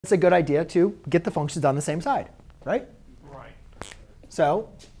it's a good idea to get the functions on the same side, right? Right. So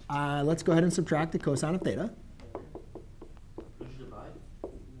let's go ahead and subtract the cosine of theta.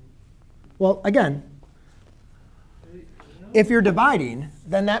 Well, again, if you're dividing,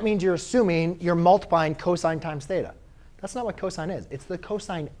 then that means you're assuming you're multiplying cosine times theta. That's not what cosine is. It's the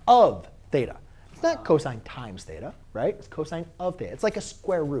cosine of theta. It's not cosine times theta, right? It's cosine of theta. It's like a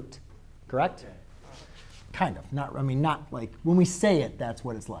square root, correct? Okay. Kind of. Not like when we say it, that's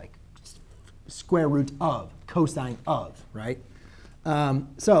what it's like. Square root of, cosine of, right?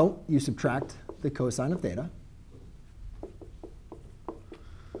 So you subtract the cosine of theta.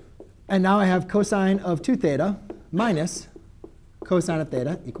 And now I have cosine of 2 theta minus cosine of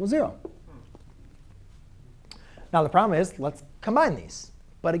theta equals 0. Now the problem is, let's combine these.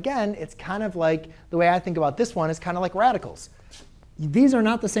 But again, it's kind of like, the way I think about this one is kind of like radicals. These are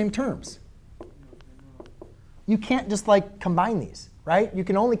not the same terms. You can't just like combine these, right? You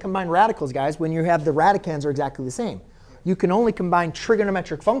can only combine radicals, guys, when you have the radicands are exactly the same. You can only combine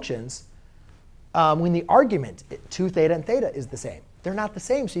trigonometric functions when the argument, 2 theta and theta, is the same. They're not the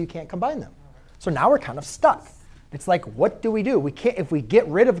same, so you can't combine them. So now we're kind of stuck. It's like, what do? We can't, if we get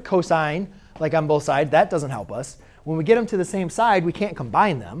rid of cosine, like on both sides, that doesn't help us. When we get them to the same side, we can't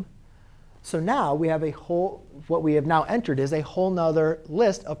combine them. So now we have a whole, what we have now entered is a whole nother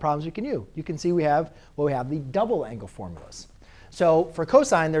list of problems we can use. You can see we have the double angle formulas. So for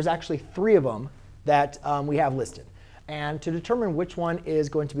cosine, there's actually 3 of them that we have listed. And to determine which one is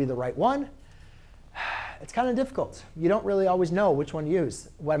going to be the right one, it's kind of difficult. You don't really always know which one to use.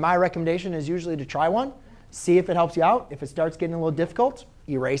 My recommendation is usually to try one, see if it helps you out. If it starts getting a little difficult,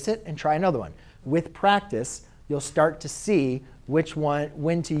 erase it and try another one. With practice, you'll start to see which one,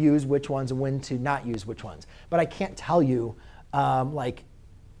 when to use which ones and when to not use which ones. But I can't tell you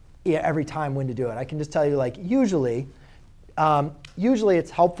every time when to do it. I can just tell you usually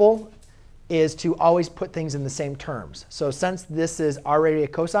it's helpful is to always put things in the same terms. So since this is already a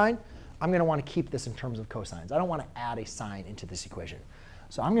cosine, I'm going to want to keep this in terms of cosines. I don't want to add a sine into this equation.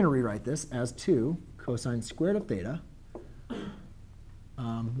 So I'm going to rewrite this as 2 cosine squared of theta.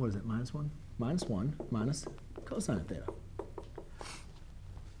 What is it, minus 1? Minus 1 minus cosine of theta.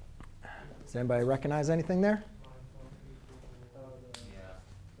 Does anybody recognize anything there?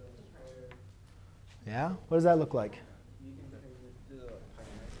 Yeah? What does that look like?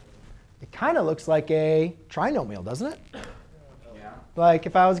 It kind of looks like a trinomial, doesn't it? Yeah. Like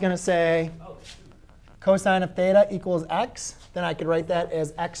if I was going to say cosine of theta equals x, then I could write that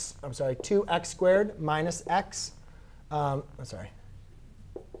as 2x squared minus x.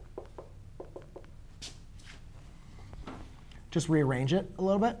 Just rearrange it a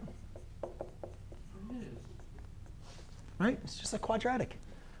little bit. Right? It's just a quadratic.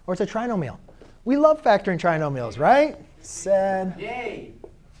 Or it's a trinomial. We love factoring trinomials, right? Yay!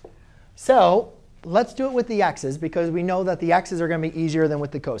 So let's do it with the x's, because we know that the x's are going to be easier than with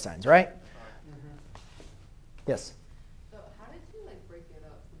the cosines, right? Yes? So how did you break it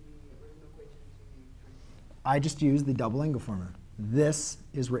up from the original equation to I just used the double angle formula. This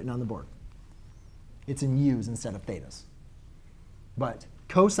is written on the board. It's in u's instead of thetas. But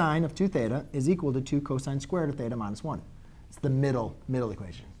cosine of 2 theta is equal to 2 cosine squared of theta minus 1. It's the middle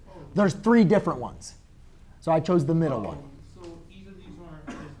equation. There's 3 different ones. So I chose the middle one. So each of these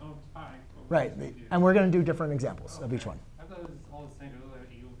are of pi. Right. And we're going to do different examples of each one. I thought it was all the same. It was like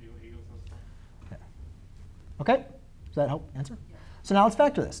equals. OK? Does that help answer? Yeah. So now let's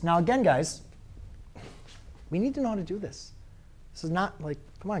factor this. Now again, guys, we need to know how to do this. This is not like,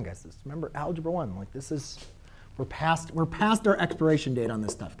 come on, guys. Remember algebra 1. Like this is, we're past our expiration date on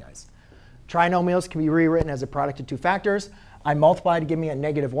this stuff, guys. Trinomials can be rewritten as a product of 2 factors. I multiply to give me a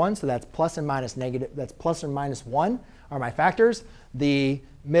 -1, so that's plus and minus negative. That's plus or minus 1 are my factors. The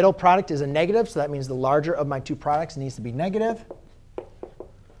middle product is a negative, so that means the larger of my 2 products needs to be negative.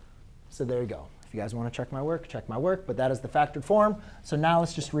 So there you go. If you guys want to check my work, but that is the factored form. So now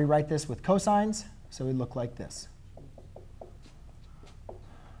let's just rewrite this with cosines. So we look like this.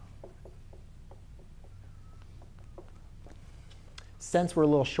 Since we're a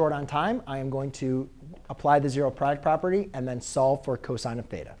little short on time, I am going to apply the zero product property and then solve for cosine of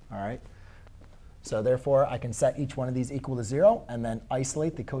theta. All right. So therefore, I can set each one of these equal to 0 and then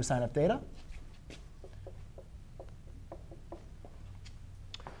isolate the cosine of theta.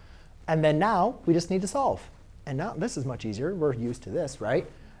 And then now we just need to solve. And now this is much easier. We're used to this, right?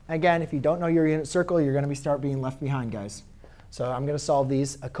 Again, if you don't know your unit circle, you're going to start being left behind, guys. So I'm going to solve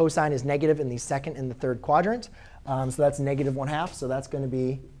these. A cosine is negative in the second and the third quadrant. So that's -1/2. So that's going to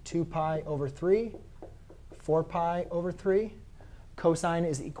be 2 pi over 3, 4 pi over 3. Cosine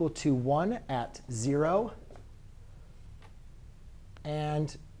is equal to 1 at 0.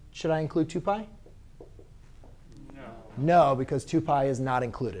 And should I include 2 pi? No. No, because 2 pi is not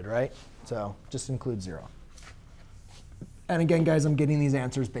included, right? So just include 0. And again, guys, I'm getting these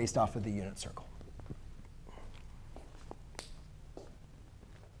answers based off of the unit circle.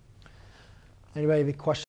 Anybody have any questions?